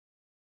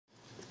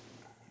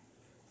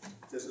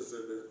This is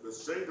the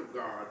saint of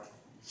God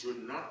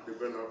should not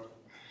develop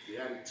the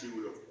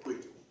attitude of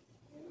quitting.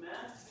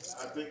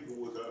 I think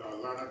with a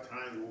lot of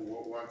times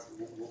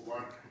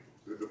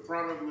the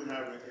problem we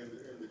have in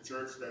the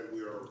church that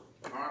we are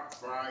hot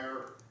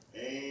fire,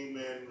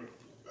 amen,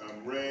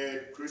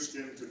 red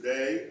Christian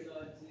today,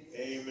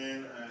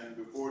 amen, and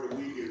before the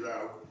week is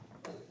out,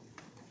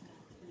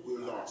 we're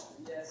lost.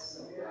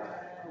 Yes.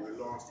 We're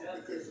lost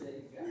because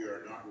we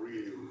are not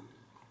really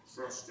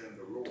trusting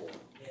the Lord,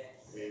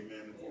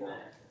 amen, for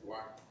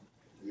what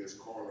He has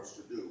called us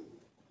to do.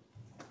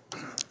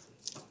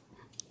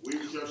 We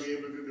shall be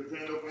able to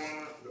depend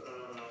upon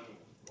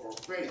our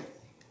faith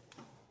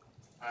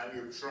and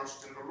your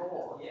trust in the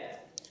Lord. Yeah.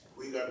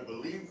 We got to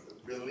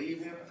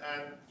believe Him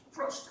and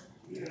trust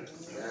Him.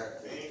 Yes.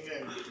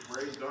 Amen.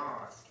 Praise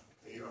God.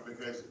 You know,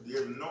 because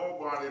there's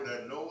nobody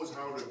that knows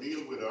how to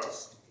deal with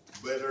us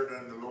better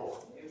than the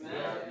Lord.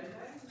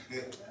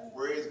 Amen.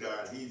 Praise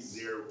God. He's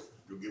there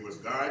to give us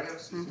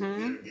guidance. He's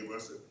there to give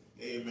us,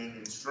 amen,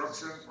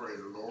 instruction. Praise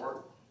the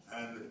Lord.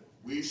 And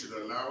we should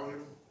allow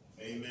Him,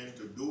 amen,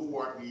 to do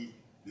what He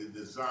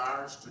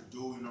desires to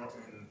do in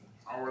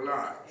our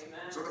lives.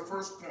 Amen. So the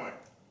first point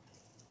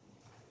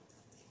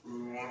we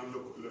want to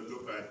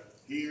look at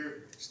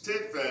here,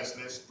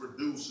 steadfastness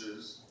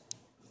produces,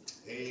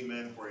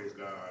 amen, praise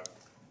God,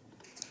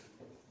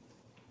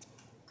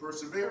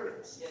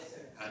 perseverance. Yes, sir.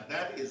 And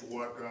that is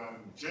what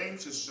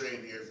James is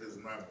saying here. Says,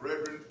 my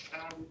brethren,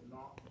 count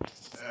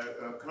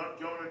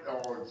it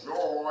all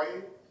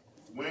joy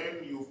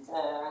when you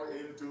fall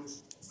into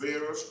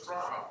various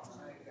trials.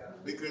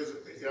 Because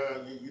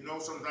you know,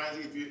 sometimes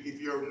if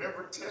you're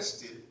never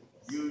tested,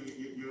 you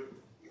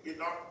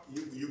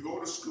go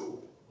to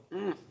school,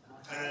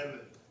 and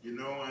you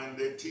know, and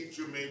they teach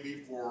you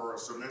maybe for a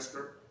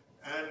semester,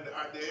 and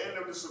at the end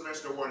of the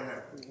semester, what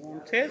happens?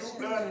 You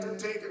got to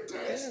take a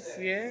test.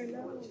 Yes,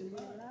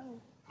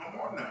 Come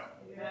on now.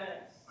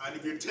 And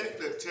if you take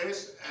the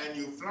test and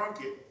you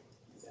flunk it,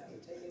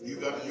 you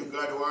got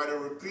to either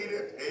repeat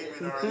it,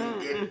 amen, or you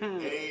get,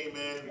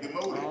 amen,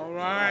 demoted. All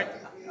right.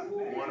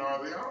 One or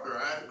the other.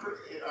 And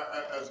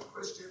as a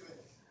Christian,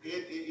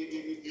 it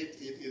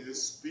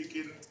is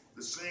speaking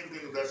the same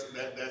thing.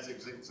 That's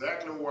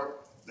exactly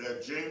what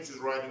that James is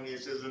writing here.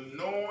 It says,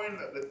 knowing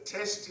that the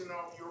testing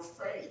of your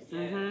faith,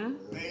 amen,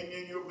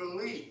 your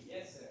belief,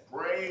 yes, sir.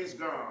 Praise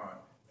God,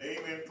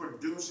 amen,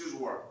 produces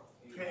what?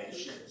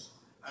 Patience.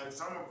 And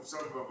some of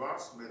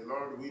us,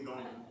 Lord, we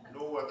don't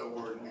know what the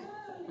word means.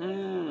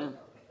 Amen.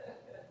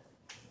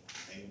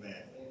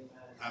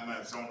 I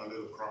might sound a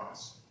little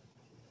cross,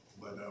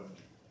 but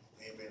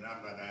amen,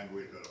 I'm not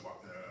angry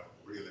about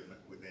really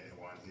with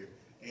anyone here.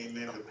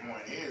 Amen. The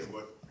point is,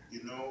 but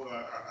you know,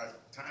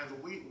 at times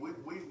we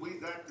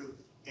got to,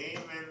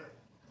 amen,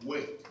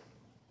 wait.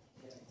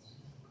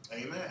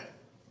 Amen.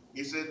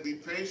 He said, be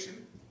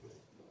patient.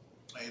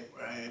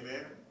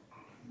 Amen.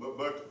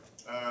 But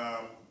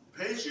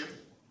patience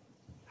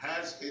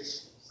has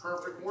its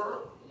perfect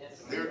work.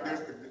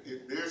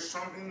 There's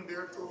something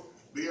there to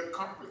be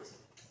accomplished.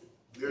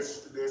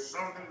 There's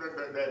something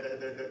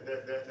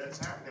that's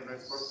happening.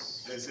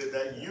 They said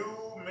that you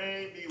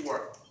may be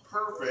what?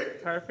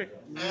 Perfect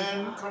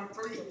and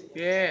complete.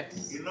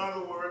 Yes. In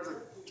other words,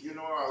 you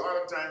know, a lot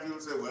of times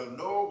people say, well,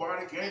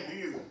 nobody can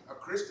be a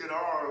Christian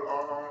all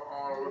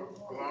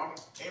along.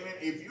 Amen.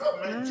 If you have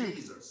met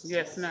Jesus.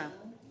 Yes, now.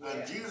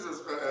 And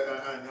Jesus,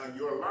 and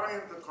you're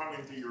allowing to come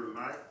into your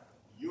life,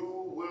 you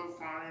will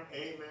find,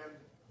 amen,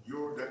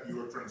 that you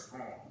are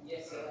transformed.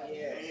 Yes, sir.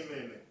 Yes.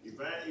 Amen. If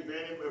any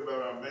man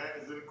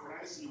is in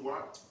Christ,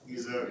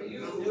 he's a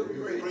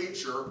new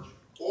creature.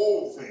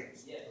 Old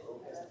things. Yes.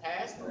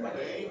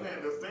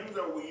 Amen. The things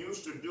that we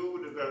used to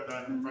do that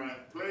find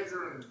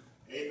pleasure and,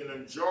 amen,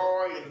 and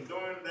joy in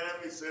doing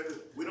them, he said,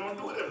 we don't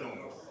do them no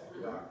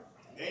more.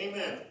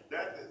 Amen.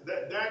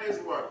 That is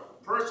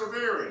what?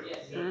 Persevering.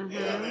 Yes.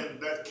 Amen.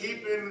 That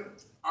keeping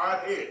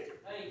at it.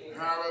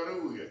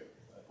 Hallelujah.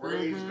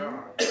 Praise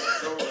God.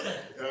 So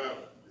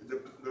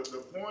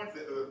the point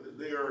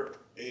there,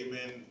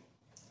 amen,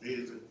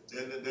 is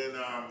then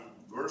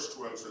verse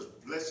 12 says,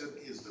 blessed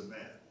is the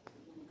man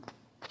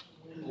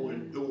who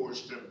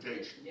endures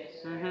temptation.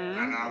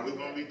 And are we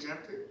going to be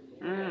tempted?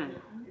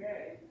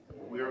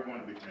 We are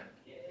going to be tempted.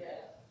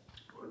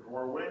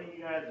 For when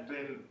he has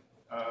been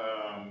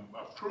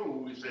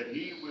approved, he said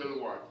he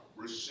will what?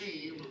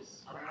 Receive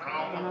a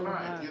crown of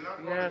life. You're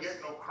not going to get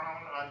no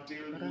crown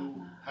until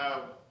you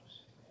have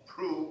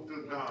proved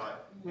to God,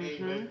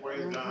 amen,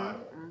 praise God,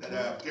 that I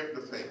have kept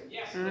the faith.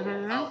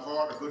 I've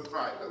fought a good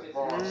fight, as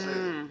Paul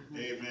said,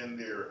 amen,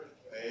 there.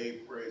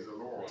 Hey, praise the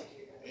Lord.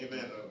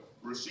 Amen.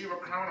 Receive a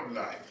crown of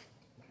life,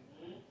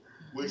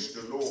 which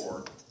the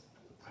Lord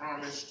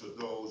promised to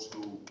those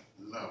who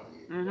love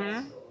Him.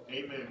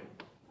 Amen.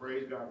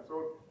 Praise God.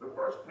 So the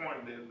first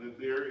point that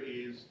there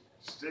is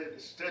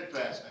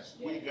steadfastness.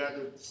 We got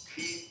to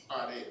keep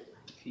at it.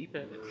 Keep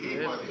at it.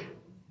 Keep at it.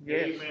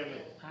 Yes.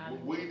 Amen.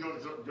 We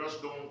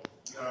just don't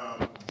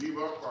give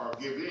up or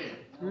give in.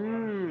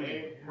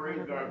 Amen.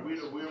 Praise God.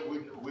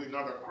 We're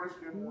not a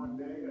Christian one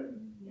day,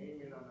 and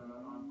amen,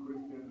 on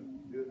Christian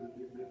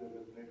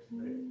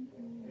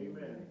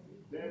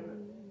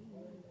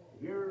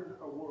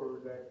sure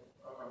that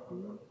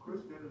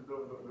Christians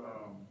don't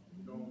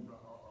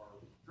or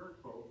church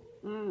folks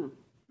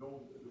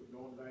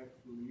don't like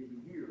to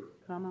even hear.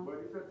 Come on. But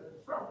it says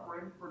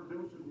suffering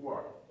produces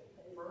what?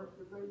 First,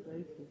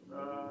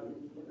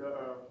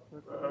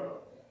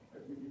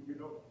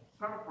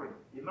 suffering.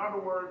 In other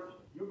words,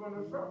 you're going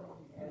to suffer.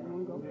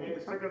 In 2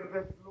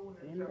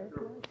 Thessalonians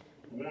chapter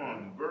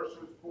 1,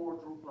 verses 4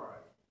 through 5,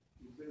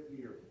 it says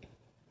here,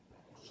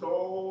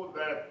 so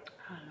that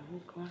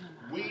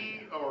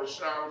we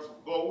ourselves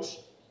boast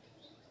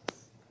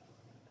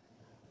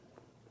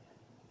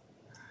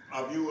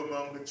of you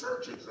among the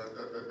churches.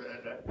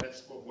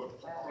 That's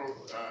what Paul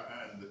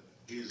and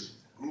his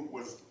group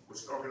was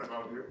talking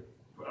about here.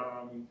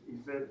 He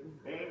said,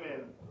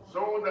 amen,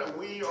 so that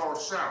we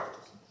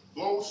ourselves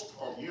boast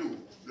of you,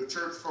 the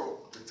church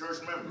folk, the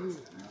church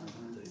members.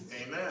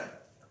 Amen.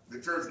 The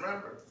church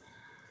members.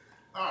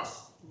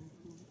 Us.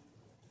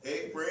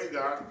 Hey, praise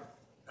God.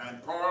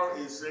 And Paul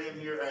is saying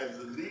here as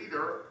the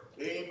leader,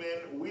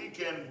 amen, we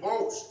can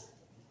boast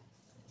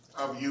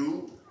of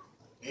you,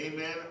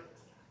 amen,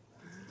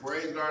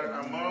 praise God,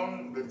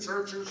 among the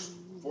churches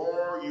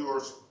for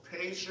your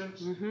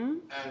patience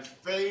and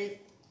faith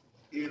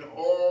in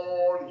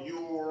all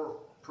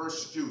your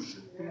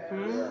persecution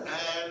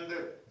and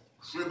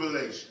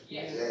tribulation.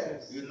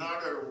 In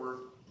other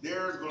words,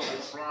 there's going to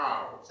be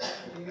trials.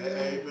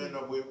 Amen.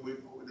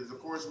 Of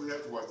course, we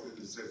have to watch it.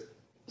 It says,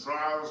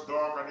 trials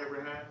dark on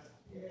every hand.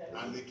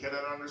 And we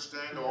cannot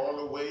understand all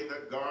the way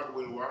that God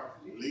will what?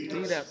 Lead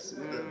us to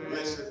the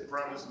blessed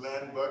promised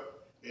land.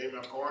 But, amen,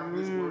 according to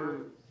his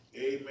word,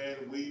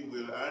 amen, we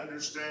will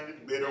understand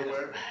it better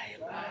when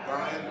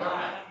by and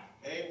by.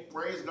 Amen,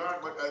 praise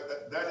God. But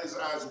that is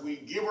as we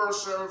give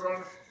ourselves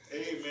on,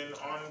 amen,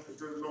 on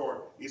to the Lord.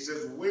 He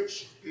says,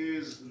 which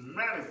is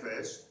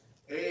manifest,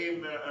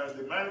 amen,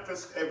 the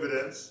manifest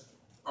evidence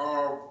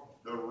of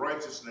the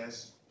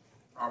righteousness,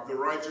 of the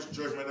righteous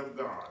judgment of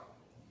God,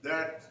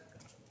 that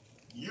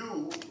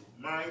you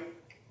might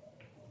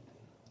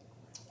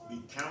be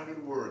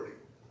counted worthy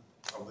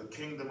of the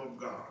kingdom of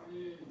God.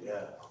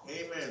 Yeah.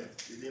 Amen.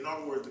 In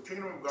other words, the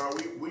kingdom of God,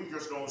 we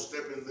just don't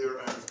step in there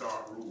and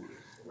start ruling.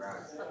 Right.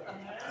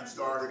 And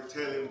started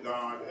telling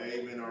God,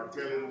 amen, or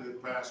telling the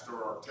pastor,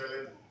 or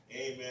telling,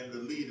 amen, the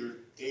leader,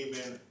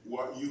 amen,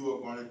 what you are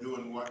going to do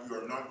and what you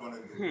are not going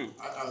to do.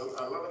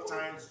 A lot of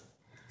times,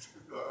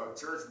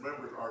 church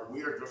members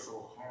we are just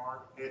so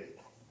hard-headed.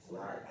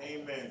 Right.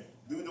 Amen.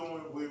 We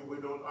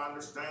don't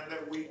understand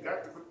that you've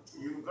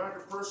got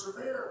to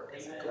persevere.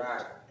 Amen.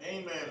 Right.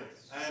 Amen.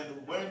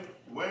 And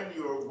when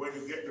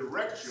you get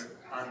direction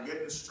and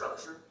get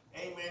instruction,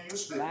 amen, you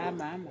stick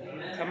with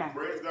it. Come on.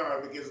 Praise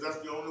God, because that's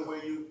the only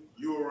way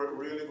you're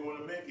really going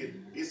to make it.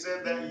 He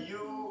said that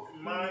you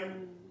might,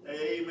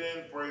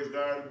 amen, praise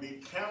God,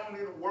 be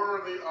counted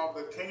worthy of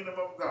the kingdom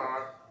of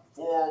God,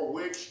 for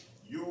which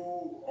you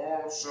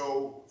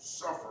also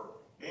suffer.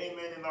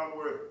 Amen. In other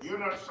words, you're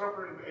not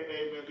suffering,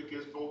 amen,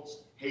 because folks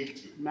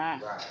hate you.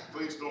 Right.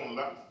 Folks don't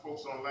like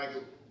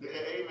it.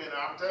 Amen.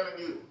 I'm telling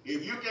you,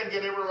 if you can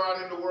get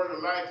everybody in the world to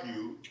like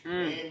you,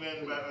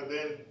 amen,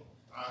 then,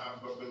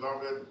 but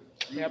beloved,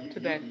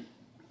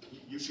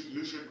 you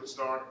should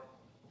start,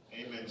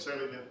 amen,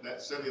 selling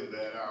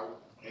that out.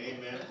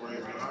 Amen.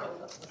 Praise God.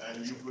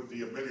 And you could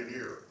be a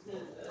millionaire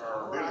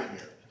or a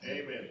billionaire.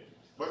 Amen.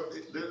 But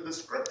the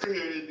scripture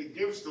here, it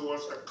gives to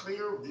us a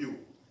clear view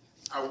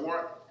of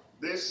what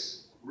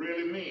this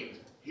really means.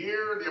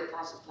 Here, the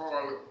Apostle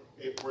Paul,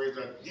 praise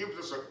God, gives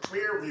us a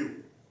clear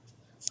view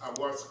of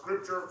what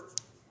Scripture,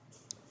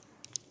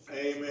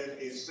 amen,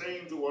 is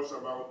saying to us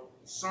about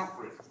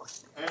suffering.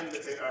 And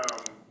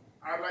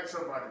I'd like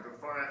somebody to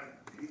find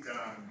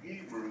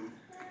Hebrews,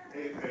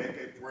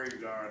 praise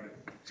God,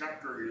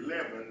 chapter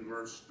 11,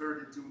 verse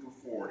 32 to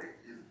 40.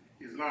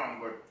 It's long,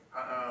 but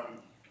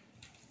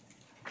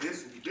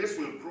this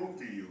will prove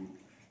to you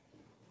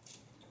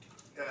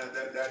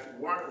that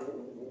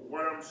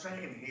what I'm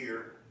saying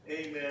here,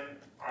 amen,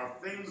 are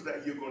things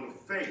that you're going to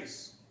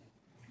face.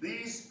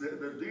 These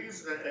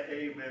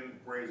amen,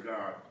 praise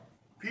God,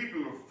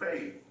 people of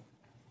faith,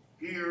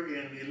 here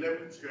in the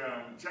 11th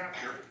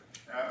chapter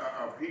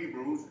of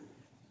Hebrews,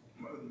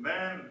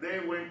 man, they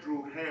went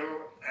through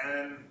hell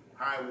and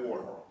high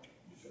water.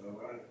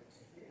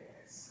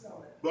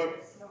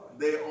 But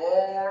they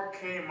all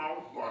came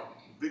out what?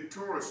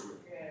 Victoriously.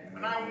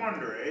 And I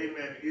wonder,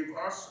 amen, if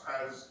us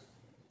as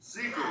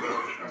seekers,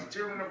 as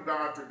children of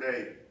God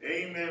today,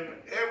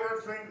 amen,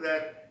 ever think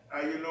that,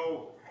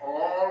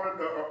 all of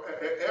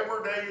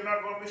every day you're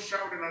not going to be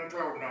shouting on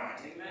cloud nine.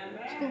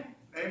 Amen.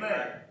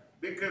 Amen.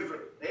 Because,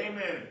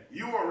 amen,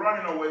 you are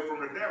running away from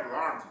the devil,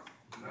 aren't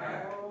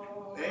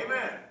you?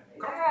 Amen.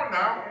 Come on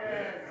now.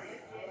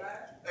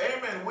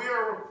 Amen. We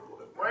are,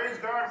 praise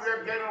God, we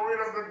are getting rid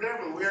of the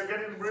devil. We are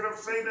getting rid of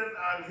Satan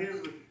and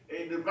his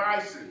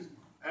devices.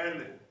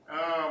 And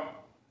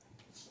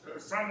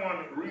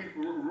someone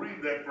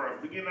read that for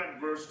us. Begin at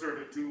verse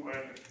 32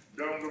 and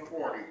down to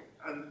 40.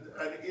 And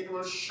it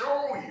will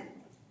show you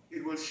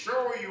It will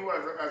show you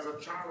as a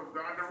child of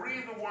God the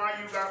reason why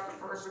you got to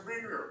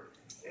persevere.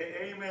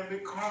 Amen.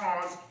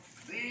 Because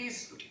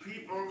these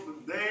people,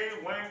 they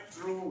went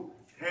through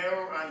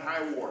hell and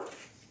high water.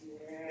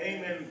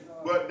 Amen.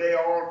 But they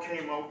all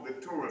came out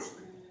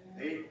victoriously.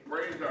 Amen.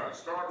 Praise God.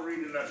 Start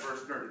reading that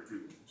verse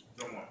 32.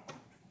 Someone.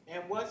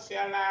 And what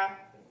shall I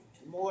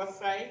more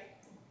say?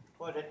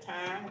 For the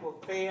time will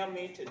fail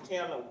me to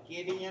tell of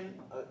Gideon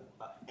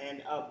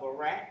and of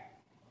Barak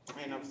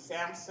and of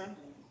Samson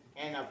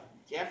and of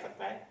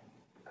Jephthah,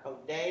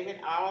 of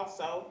David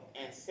also,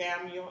 and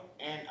Samuel,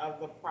 and of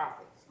the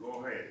prophets.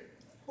 Go ahead.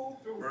 Who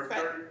through verse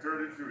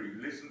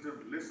 33. Listen to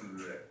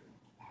that.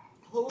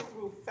 Who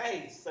through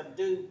faith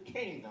subdued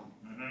kingdom,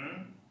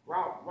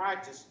 wrought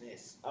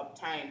righteousness,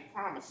 obtained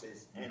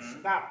promises, and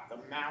stopped the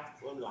mouth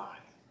of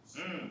lions.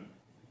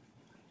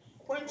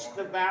 Quenched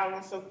the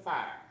violence of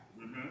fire.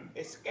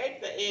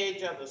 Escaped the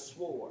edge of the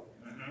sword.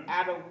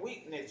 Out of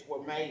weakness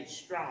were made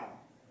strong.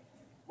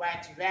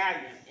 Waxed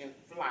valiant in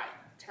flight.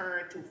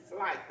 Turned to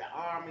flight the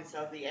armies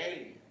of the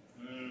alien.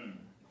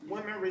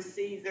 Women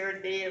received their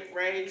dead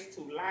raised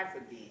to life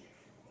again.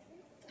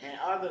 And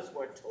others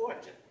were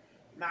tortured,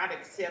 not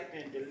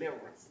accepting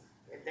deliverance,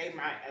 that they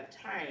might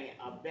attain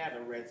a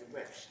better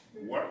resurrection.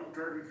 What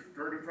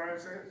 35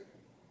 says?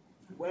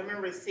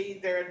 Women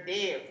received their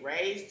dead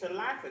raised to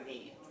life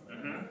again.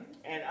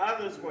 And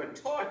others were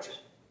tortured,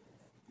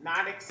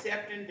 not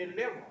accepting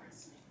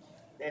deliverance,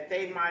 that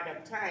they might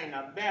obtain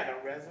a better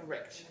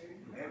resurrection.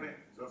 Amen.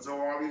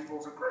 So all these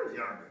folks are crazy,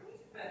 aren't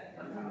they?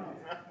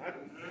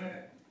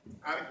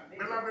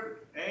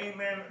 Beloved,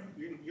 amen.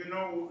 You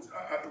know,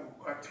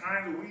 at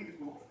times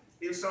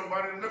if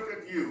somebody look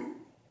at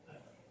you,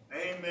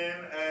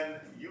 amen, and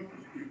you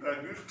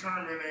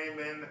determine,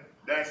 amen,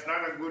 that's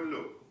not a good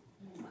look.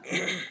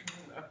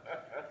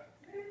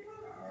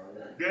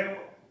 Then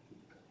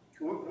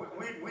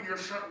we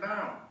just shut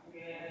down.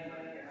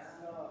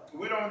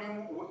 We don't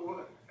even,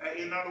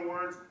 in other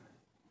words,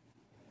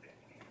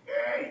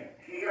 hey,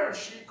 he or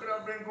she could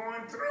have been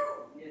going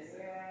through.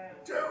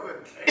 Do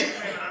it.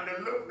 Amen. And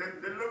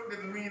the look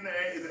didn't mean that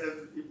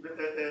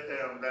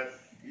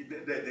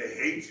they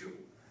hate you.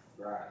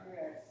 Right.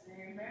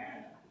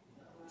 Amen.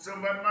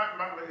 Somebody might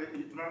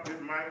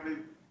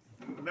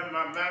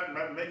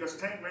make a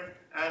statement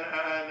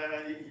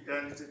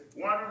and say,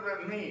 what does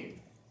that mean?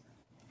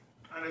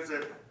 And they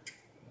said,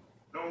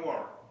 don't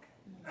worry.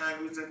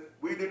 And we said,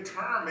 we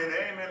determined,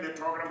 amen, they're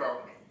talking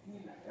about me.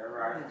 All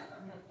right.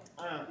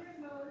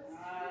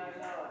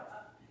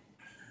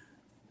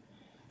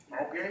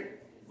 Okay,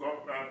 go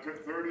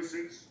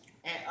 36.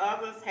 And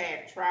others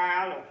had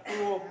trial of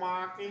cruel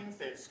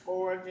mockings and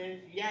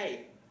scourgings,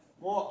 yea,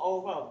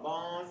 moreover of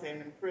bonds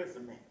and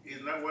imprisonment.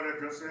 Isn't that what I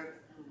just said?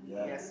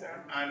 Yes,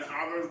 sir. And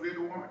others did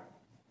what?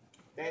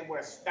 They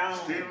were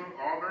stoned. Still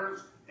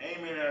others,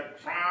 amen, had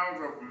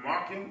trials of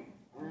mocking.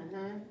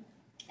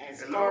 And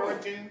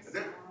scourgings.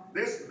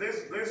 This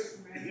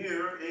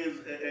here is,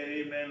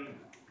 amen,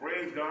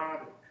 praise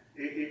God,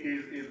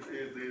 is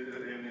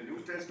in the New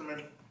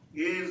Testament,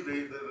 is I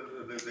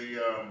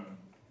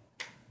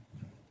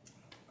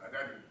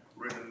got it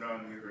written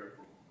down here,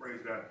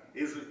 praise God,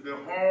 is the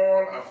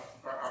hall of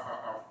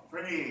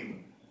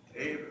fame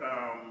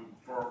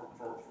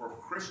for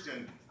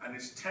Christian, and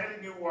it's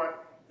telling you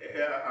what,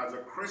 as a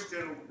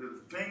Christian,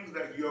 the things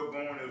that you're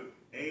going to,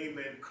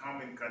 amen,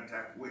 come in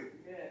contact with.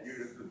 Yes.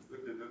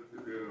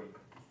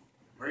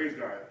 Praise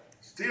God.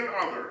 Still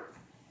others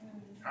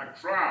had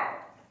trial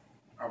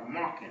of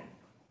mocking.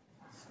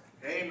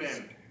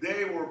 Amen.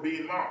 They were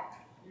being mocked.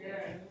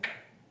 Yeah.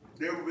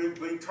 They were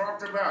being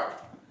talked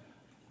about.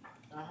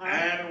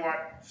 And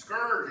what?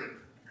 Scourging.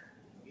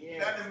 Yeah.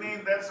 That doesn't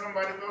mean that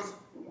somebody was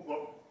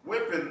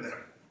whipping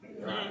them.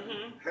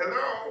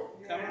 Hello.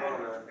 Come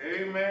on.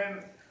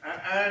 Amen.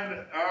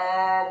 And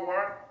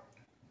what?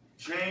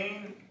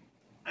 Chain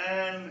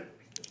and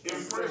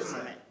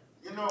imprisonment.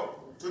 You know,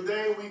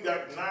 today we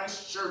got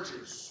nice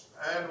churches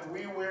and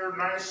we wear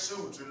nice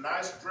suits and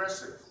nice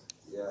dresses.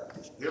 Yeah.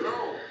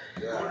 Hello.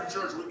 Yeah. Go to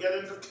church, we get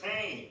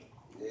entertained.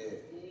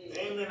 Yeah.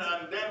 Amen.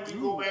 And then we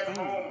go back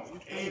home.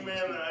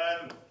 Amen.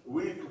 And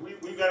we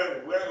got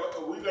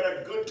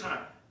a good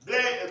time.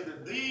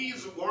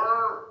 These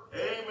were,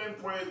 amen,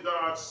 praise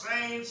God,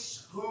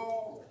 saints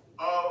who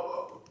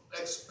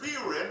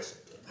experienced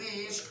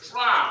these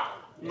trials.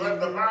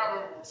 But the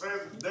Bible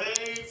says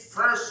they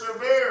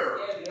persevere.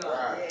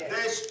 Right.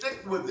 They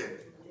stick with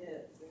it.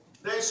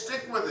 They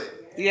stick with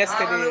it. Yes,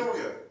 they did.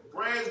 Hallelujah.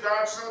 Praise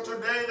God. So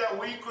today that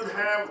we could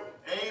have,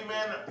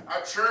 amen,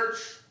 a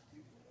church,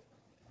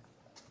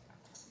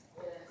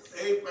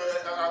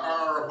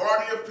 or a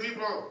body of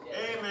people,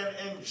 amen,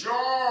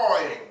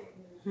 enjoying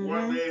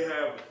what they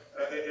have,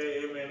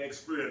 amen,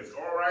 experienced.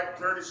 All right,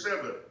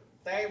 37.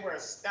 They were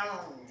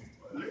stoned.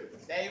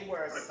 They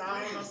were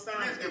sown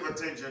Please give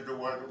attention to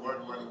what the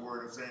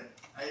word is saying.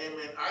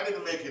 Amen. I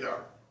didn't make it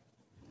up.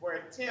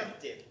 Were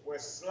tempted, were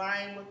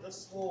slain with the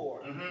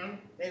sword.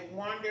 They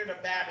wandered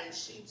about in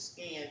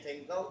sheepskins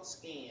and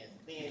goatskins,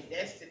 being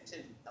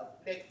destitute,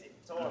 afflicted,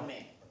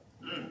 tormented.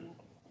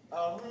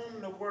 of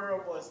whom the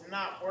world was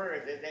not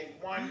worthy, they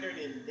wandered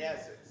in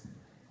deserts,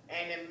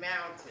 and in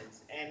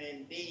mountains, and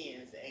in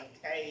dens and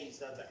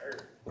caves of the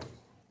earth.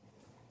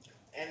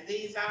 And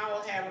these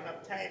all, having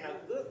obtained a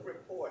good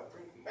report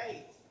through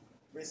faith,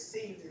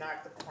 received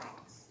not the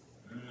promise.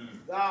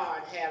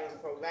 God, having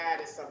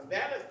provided some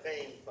better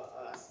thing for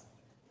us,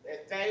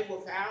 that they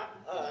without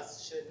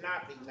us should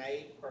not be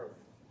made perfect.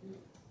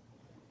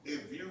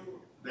 If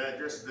you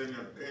digest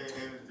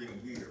anything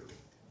here,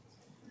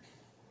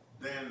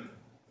 then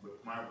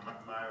my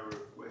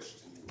request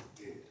to you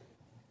is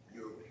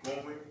you're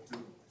going to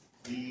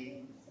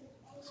be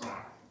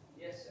tried.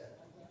 Yes, sir.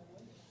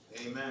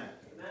 Amen.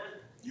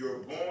 Amen. You're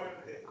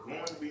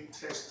going to be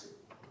tested.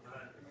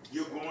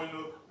 You're going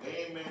to,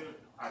 amen,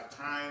 at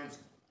times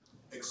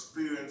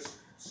experience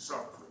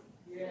suffering.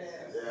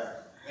 Yes.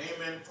 Yeah.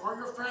 Amen. For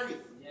your faith.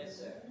 Yes,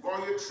 sir. For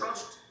your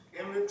trust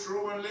in the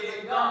true and living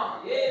Yeah,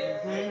 God.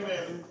 yeah.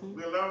 Amen.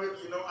 Beloved,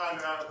 you know,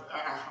 and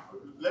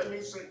let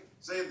me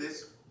say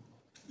this.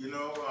 You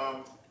know,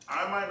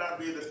 I might not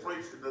be the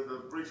preacher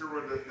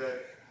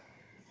that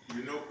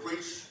you know,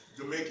 preach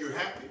to make you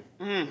happy.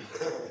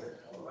 That's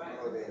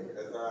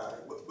right.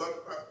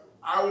 But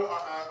I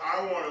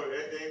want to,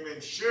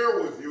 amen,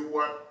 share with you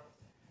what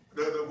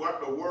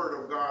the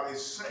Word of God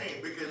is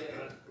saying,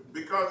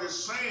 because it's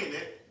saying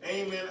it,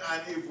 amen.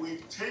 And if we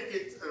take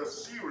it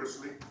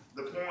seriously,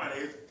 the point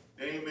is,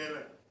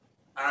 amen,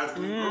 as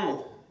we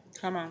grow,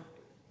 Come on.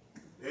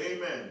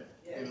 amen,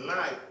 in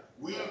life,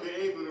 we'll be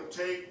able to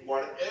take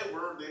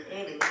whatever the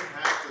enemy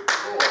has to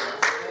throw at us.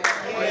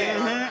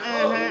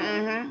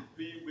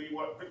 Be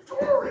what?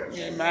 Victorious.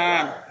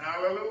 Amen.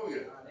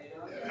 Hallelujah.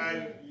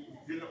 And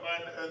you know,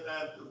 and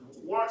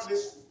what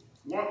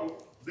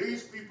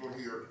these people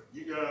here,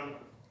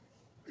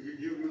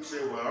 you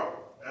say, well,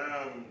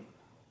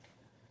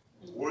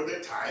 were they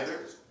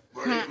tithers?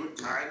 Were they good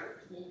tithers?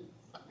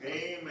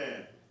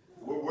 Amen.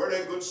 Were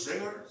they good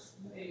singers?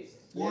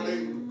 Were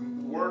they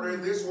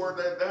this? Were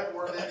they that?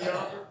 Were they the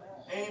other?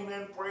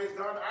 Amen. Praise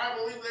God. I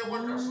believe they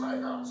were just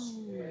like us.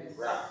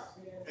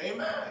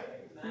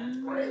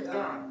 Amen. Praise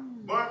God.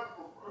 But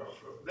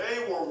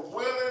they were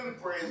willing,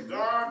 praise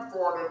God,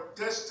 for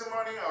the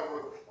testimony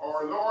of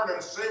our Lord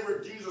and Savior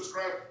Jesus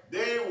Christ.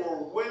 They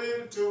were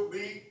willing to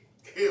be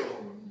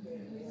killed,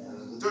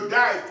 to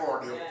die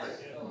for their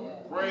faith.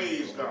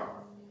 Praise God.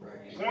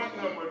 Point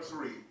number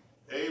 3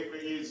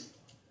 is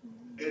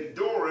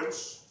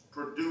endurance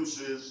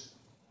produces,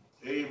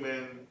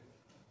 amen,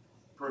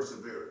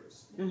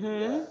 perseverance.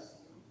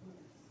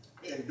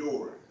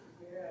 Endurance.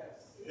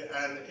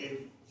 And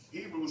in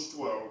Hebrews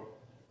 12,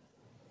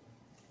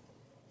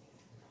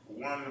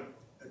 1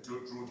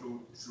 through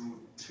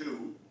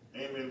 2,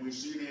 amen, we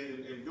see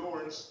that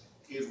endurance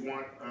is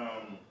what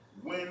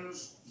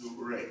wins the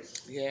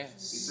race. Yes.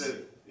 He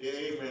said,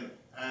 amen,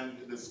 and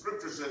the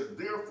scripture says,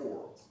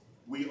 therefore,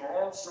 we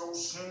also,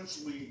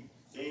 since we,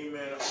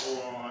 amen,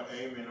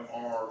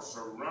 are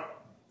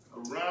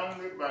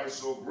surrounded by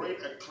so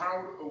great a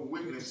cloud of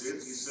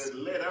witnesses, he said,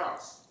 let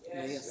us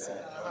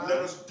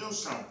do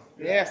something.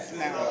 Yes,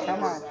 now.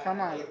 Come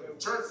on.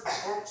 Church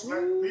folks,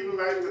 people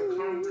like to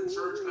come to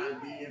church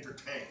and be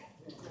entertained.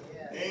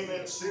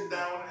 Amen. Sit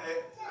down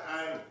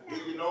and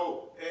you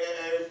know,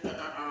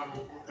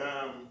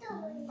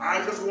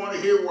 I just want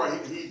to hear what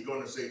he's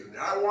going to say today.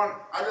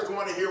 I just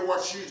want to hear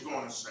what she's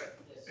going to say.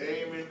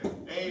 Amen.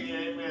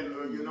 Amen.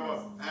 You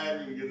know,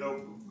 and you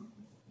know,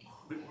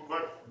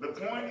 but the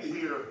point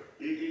here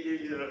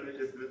is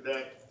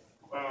that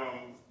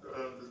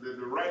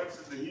the writer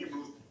of the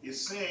Hebrews is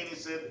saying, he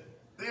said,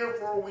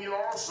 therefore we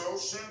also,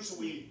 since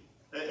we,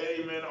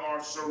 amen,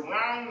 are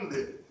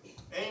surrounded,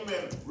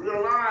 amen,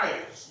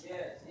 realize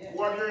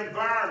what your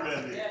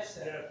environment is.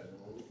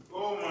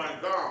 Oh my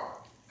God.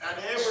 And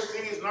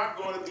everything is not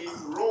going to be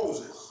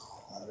roses.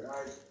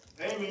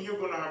 Amen. You're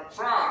going to have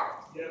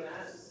trials.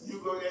 You're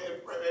going to,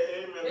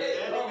 amen,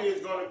 the enemy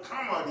is going to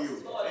come at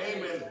you.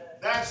 Amen.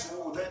 That's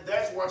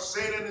what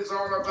Satan is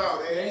all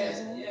about.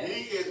 Amen.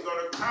 He is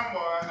going to come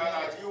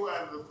at you,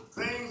 and the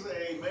things,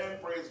 amen,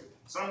 praise,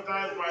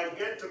 sometimes might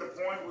get to the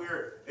point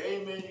where,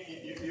 amen,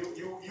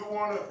 you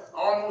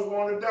almost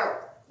want to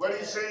doubt. But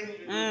he's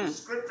saying, the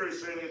scripture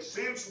is saying that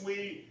since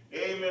we,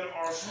 amen,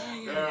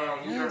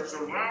 we are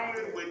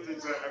surrounded with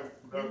this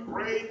a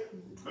great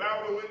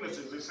cloud of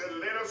witnesses, he said,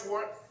 let us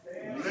what?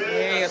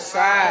 Lay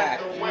aside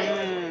the way.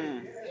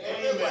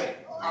 Amen.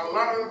 A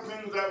lot of the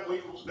things that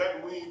we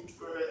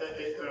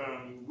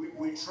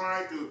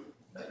try to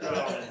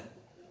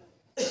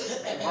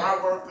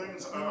involve our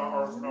things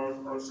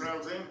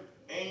ourselves in,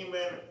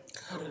 amen.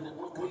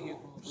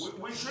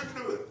 We should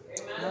do it.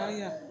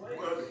 Amen.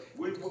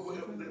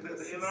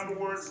 In other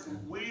words,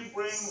 we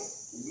bring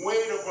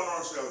weight upon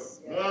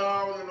ourselves.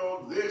 Well, you know,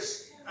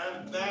 this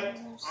and that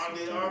on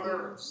the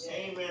other,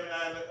 amen,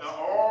 and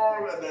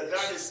all that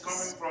is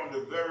coming from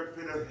the very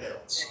pit of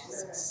hell.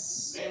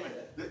 Amen.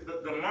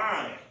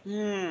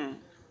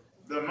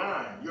 The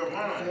mind, your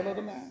mind,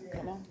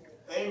 Come on.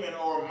 amen,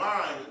 or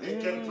mind,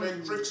 it can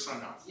play tricks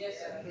on us.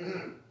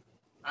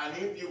 And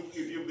if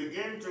you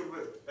begin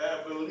to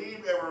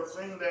believe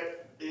everything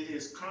that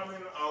is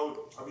coming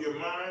out of your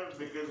mind,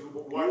 because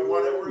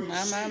whatever you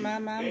see,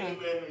 amen,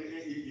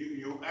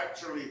 you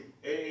actually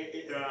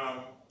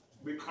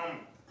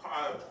become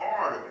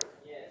part of it.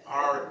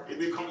 Or it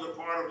becomes a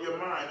part of your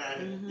mind.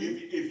 And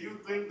if you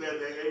think that,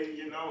 hey,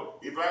 you know,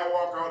 if I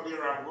walk out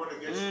there, I'm going to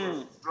get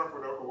struck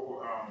with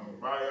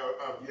by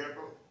a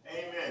vehicle,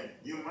 amen,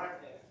 you might.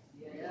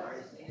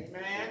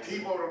 Amen.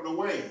 Keep out of the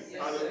way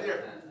of the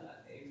vehicle.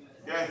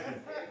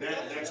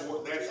 That's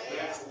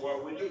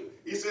what we do.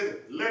 He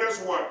said, let us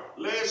what?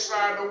 Lay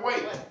aside the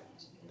weight.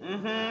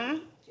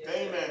 Amen.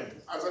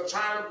 As a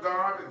child of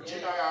God,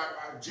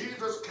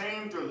 Jesus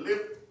came to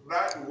lift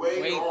that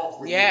weight off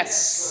with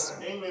yes.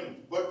 you.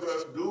 Amen. But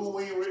do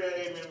we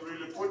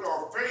really put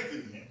our faith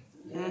in him?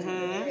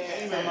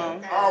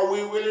 Amen. Are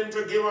we willing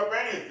to give up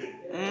anything?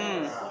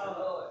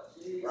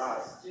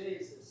 Right.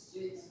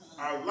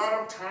 A lot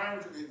of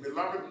times,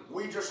 beloved,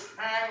 we just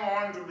hang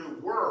on to the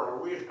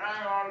world. We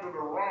hang on to the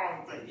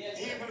wrong thing.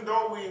 Even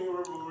though we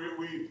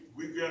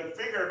can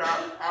figure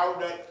out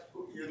that,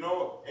 you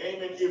know,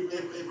 amen,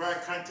 if I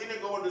continue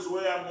going this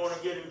way, I'm going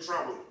to get in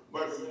trouble.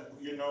 But,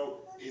 you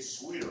know, it's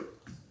sweeter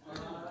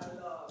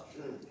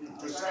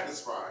to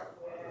satisfy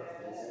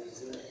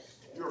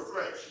your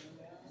flesh.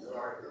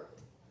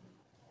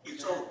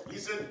 So he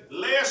said,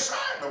 lay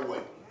aside the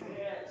weight.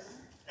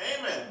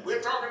 Amen.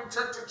 We're talking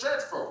to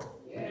church folk.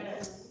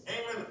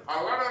 Amen.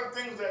 A lot of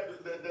things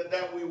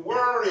that we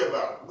worry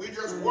about, we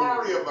just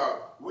worry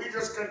about. We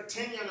just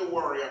continue to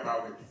worry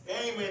about it.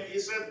 Amen. He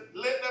said,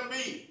 let them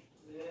be.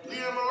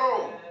 Leave them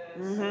alone.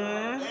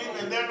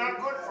 Amen. They're not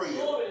good for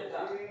you.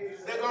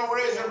 They're going to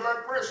raise your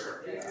blood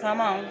pressure.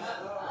 Come on.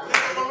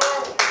 Leave them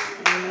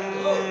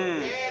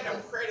alone. Yeah,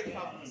 them credit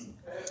cards.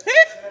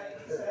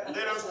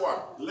 Let us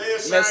what? Lay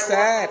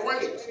aside the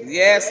weight.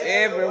 Yes,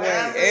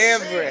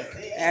 everywhere.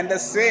 And the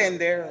sin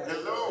there.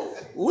 Hello.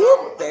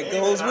 Whoop, that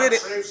goes with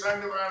it. I'm saved,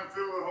 sanctified, and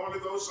filled with the Holy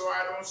Ghost, so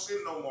I don't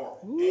sin no more.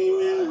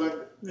 Amen.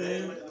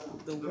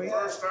 But the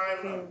first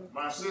time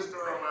my sister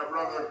or my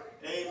brother,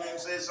 amen,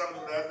 say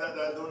something that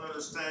I don't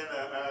understand, I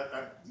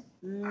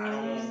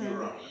don't want to be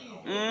wrong.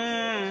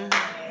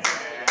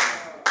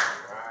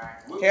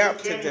 We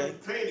can't even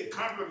pay the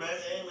compliment,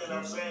 amen.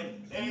 I'm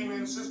saying,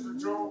 amen, Sister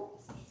Joe,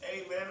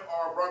 amen,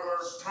 or Brother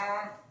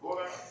Tom.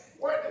 Well,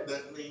 what did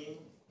that mean?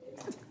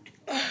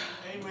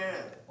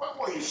 Amen. What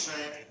were you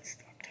saying?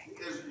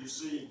 Because you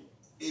see,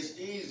 it's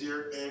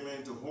easier,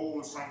 amen, to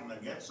hold something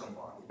against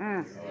somebody,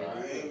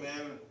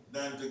 amen,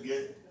 than to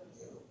get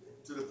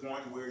to the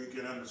point where you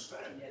can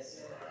understand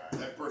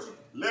that person.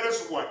 Let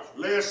us what?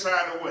 Lay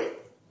aside the weight.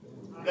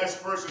 That's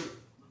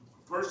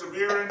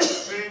perseverance,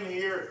 sin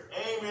here.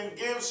 Amen.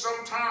 Give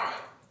some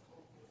time.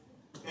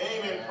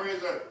 Amen.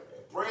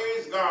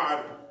 Praise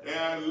God.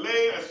 And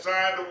lay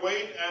aside the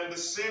weight and the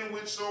sin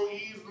which so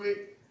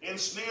easily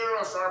ensnare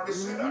us or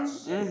beset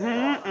us.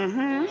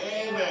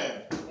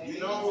 Amen. You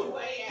know,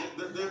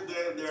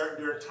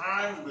 there are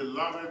times,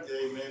 beloved,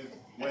 amen,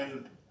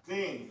 when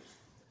things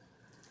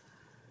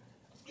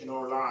in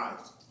our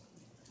lives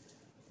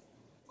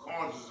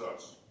causes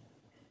us,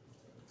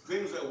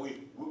 things that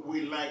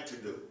we like to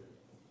do,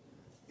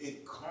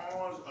 it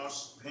causes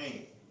us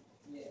pain.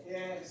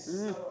 Yes.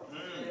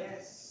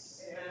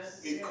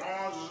 It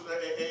causes,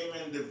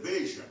 amen,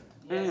 division.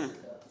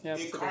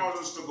 It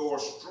causes us to go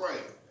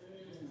astray.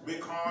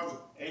 Because,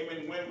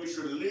 amen, when we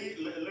should let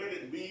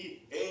it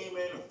be,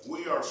 amen,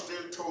 we are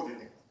still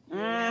toting it.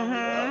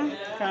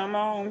 Come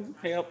on,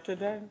 help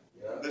today.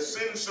 The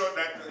sin so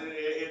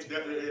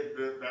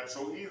that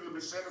so easily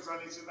beset us,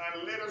 and he said, now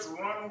let us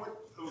run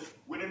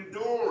with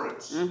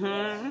endurance.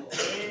 Amen,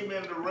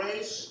 the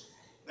race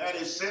that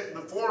is set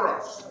before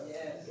us.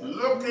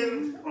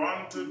 Looking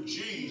unto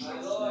Jesus.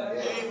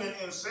 Amen.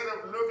 Instead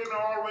of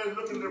always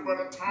looking to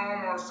Brother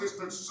Tom or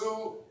Sister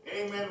Sue,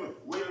 amen,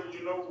 we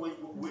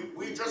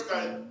just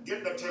got to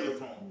get the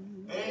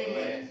telephone.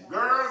 Amen.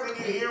 Girls, did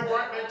you hear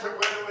what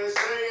they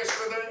say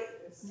yesterday?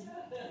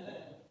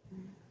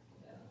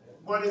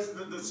 What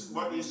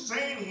he's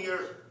saying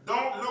here,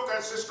 don't look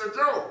at Sister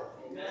Joe.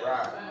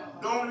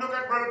 Right. Don't look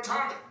at Brother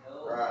Tommy.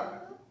 Right.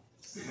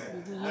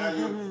 Now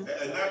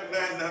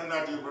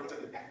not you,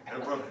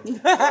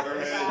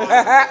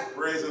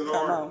 praise the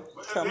Lord.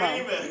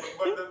 Amen.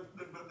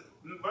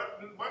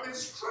 But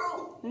it's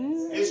true.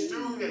 It's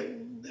true.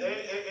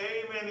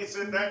 Amen. He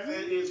said that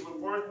is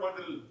worth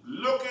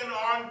looking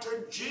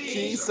unto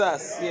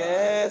Jesus.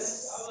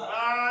 Yes.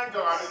 My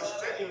God,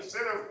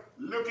 instead of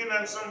looking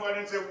at somebody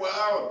and say,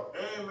 wow,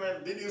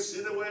 amen, did you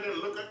see the way they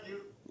look at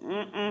you?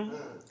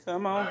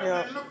 Come on,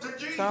 help. Look to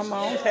Jesus. Come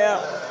on,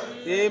 help.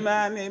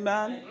 Amen,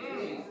 amen.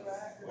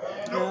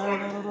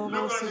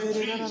 Look unto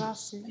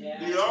Jesus,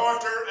 the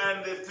author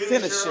and the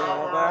finisher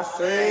of our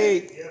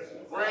faith.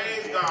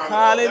 Praise God.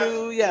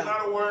 Hallelujah. In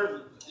other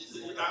words,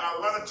 a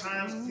lot of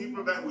times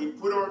people that we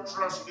put our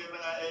trust in,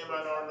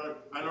 amen,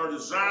 and our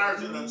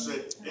desires in and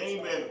say,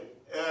 amen,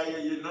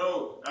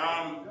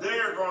 they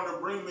are going to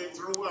bring me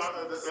through. A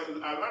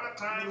lot of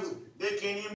times they can't even